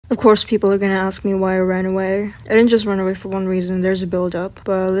Of course, people are gonna ask me why I ran away. I didn't just run away for one reason, there's a build-up.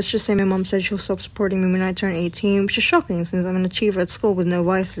 But let's just say my mom said she'll stop supporting me when I turn 18, which is shocking since I'm an achiever at school with no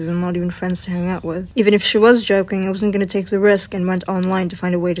vices and not even friends to hang out with. Even if she was joking, I wasn't gonna take the risk and went online to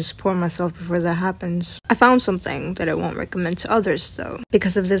find a way to support myself before that happens. I found something that I won't recommend to others though.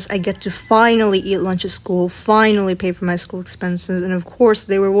 Because of this, I get to finally eat lunch at school, finally pay for my school expenses, and of course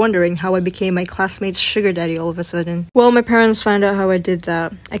they were wondering how I became my classmate's sugar daddy all of a sudden. Well, my parents found out how I did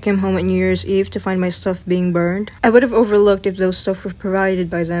that. I came home at New Year's Eve to find my stuff being burned. I would have overlooked if those stuff were provided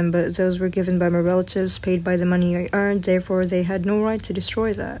by them, but those were given by my relatives, paid by the money I earned, therefore they had no right to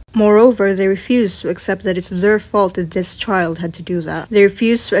destroy that. Moreover, they refused to accept that it's their fault that this child had to do that. They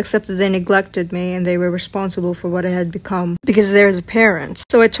refused to accept that they neglected me and they were responsible for what I had become, because they're the parents.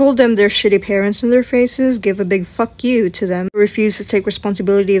 So I told them they're shitty parents in their faces, give a big fuck you to them, refused to take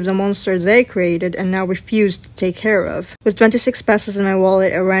responsibility of the monster they created, and now refused to take care of. With 26 pesos in my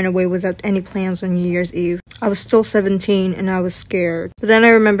wallet, I ran away without any plans on New Year's Eve. I was still 17 and I was scared. But then I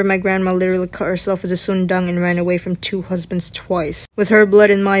remember my grandma literally cut herself with a sundang and ran away from 2 husbands twice. With her blood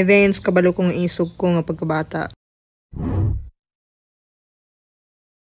in my veins, kabalo kong isog ko nga pagkabata.